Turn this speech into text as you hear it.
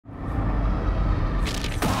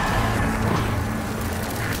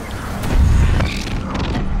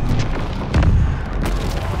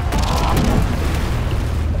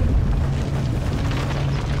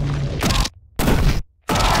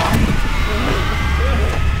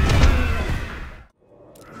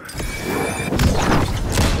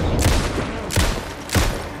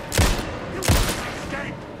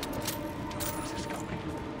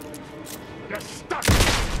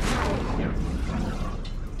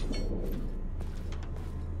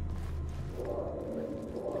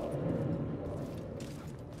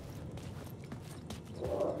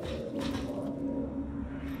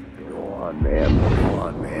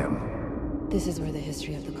This is where the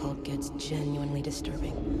history of the cult gets genuinely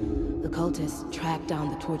disturbing. The cultists tracked down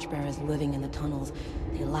the torchbearers living in the tunnels.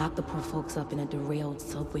 They locked the poor folks up in a derailed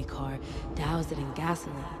subway car, doused it in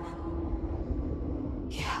gasoline.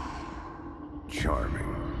 Yeah.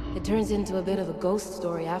 Charming. It turns into a bit of a ghost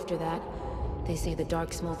story after that. They say the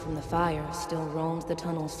dark smoke from the fire still roams the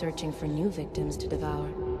tunnels searching for new victims to devour.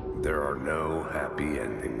 There are no happy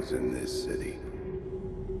endings in this city.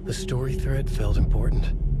 The story thread felt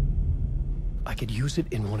important. I could use it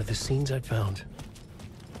in one of the scenes I'd found.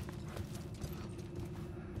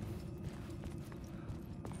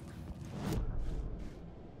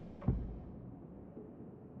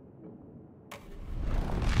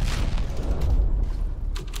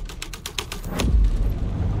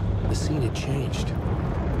 The scene had changed.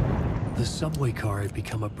 The subway car had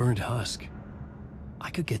become a burnt husk.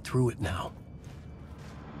 I could get through it now.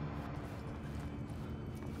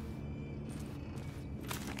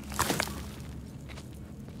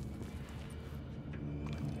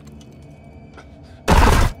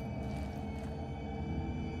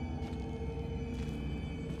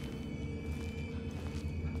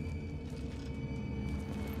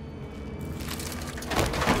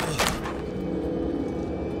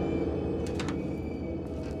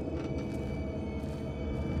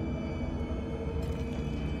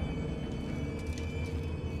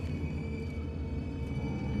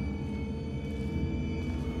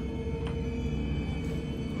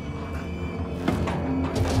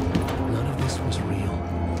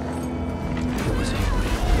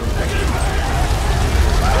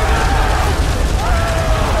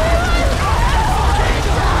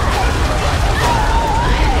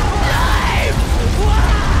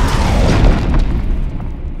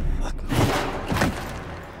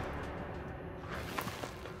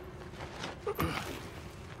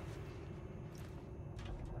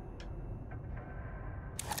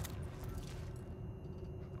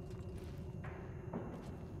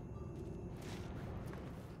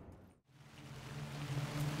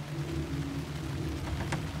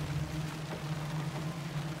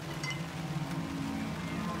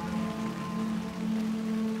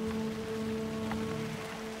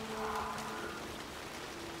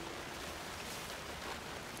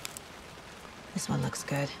 This one looks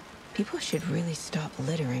good. People should really stop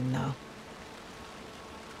littering, though.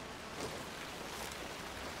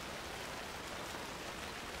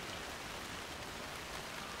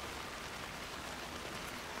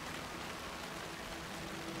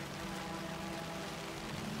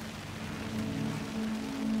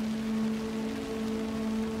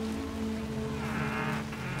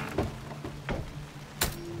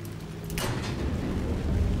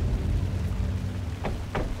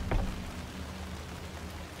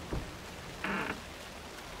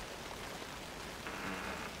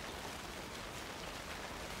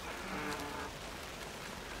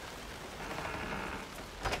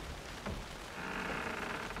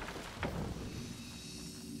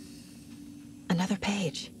 Another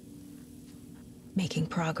page. Making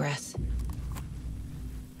progress.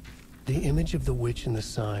 The image of the witch in the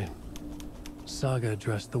sign. Saga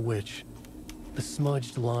addressed the witch. The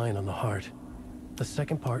smudged line on the heart. The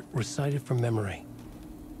second part recited from memory.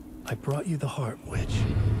 I brought you the heart, witch.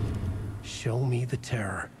 Show me the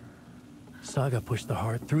terror. Saga pushed the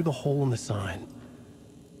heart through the hole in the sign.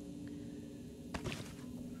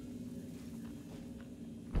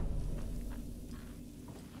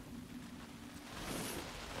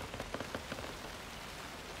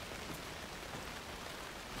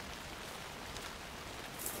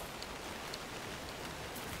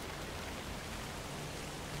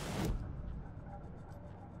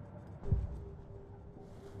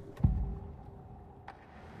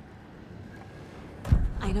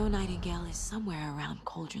 I know Nightingale is somewhere around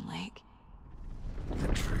Cauldron Lake. The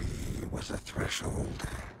tree was a threshold.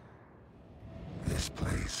 This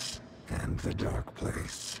place and the dark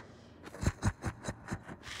place.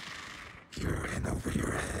 You're in over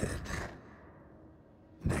your head.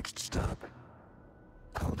 Next stop,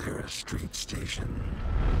 Caldera Street Station.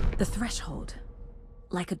 The threshold.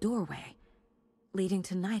 Like a doorway. Leading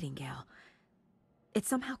to Nightingale. It's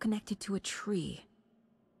somehow connected to a tree.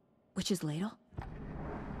 Witch's Ladle?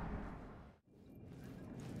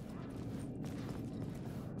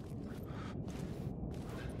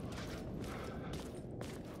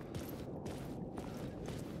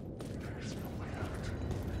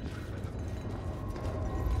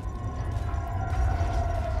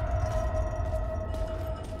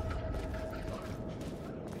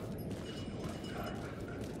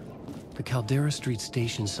 The Caldera Street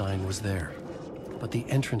station sign was there, but the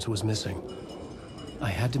entrance was missing. I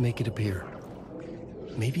had to make it appear.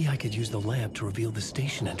 Maybe I could use the lamp to reveal the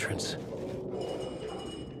station entrance.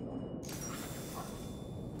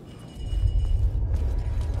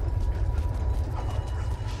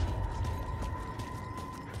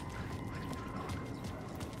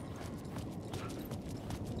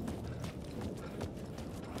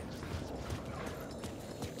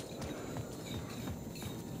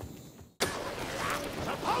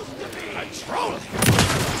 supposed to be? A troll!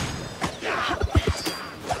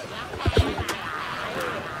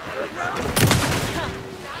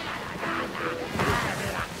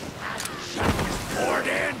 Poured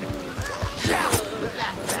in!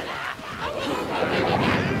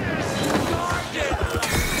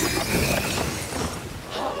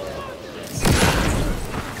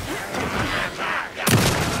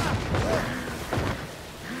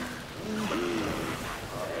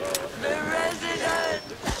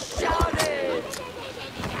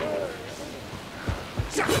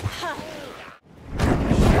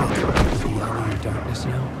 Darkness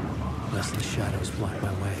now, lest the shadows block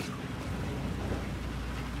my way.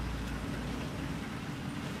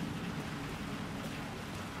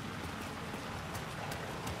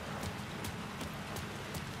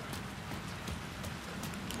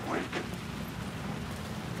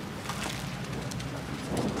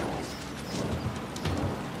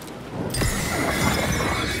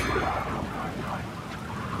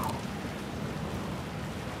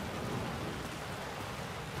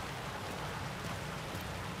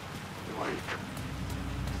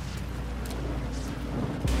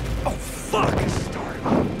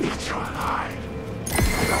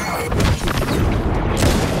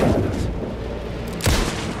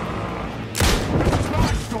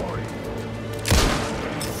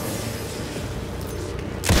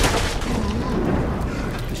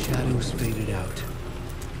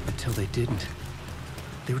 Didn't.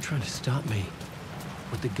 They were trying to stop me.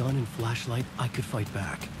 With the gun and flashlight, I could fight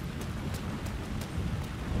back. The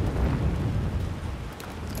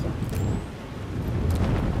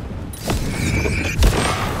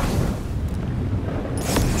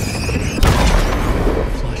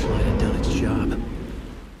flashlight had done its job.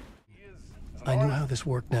 I knew how this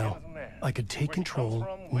worked now. I could take control,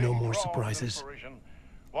 no more surprises.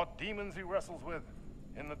 What demons he wrestles with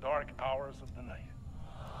in the dark hours of the night.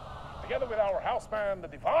 Together with our house band, the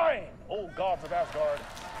Divine Old Gods of Asgard,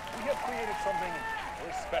 we have created something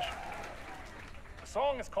very special. The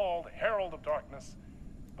song is called Herald of Darkness,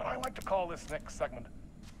 but I like to call this next segment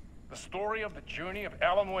the story of the journey of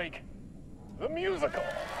Alan Wake, the musical.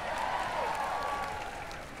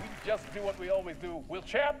 We just do what we always do. We'll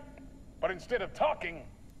chat, but instead of talking,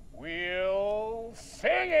 we'll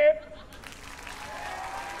sing it.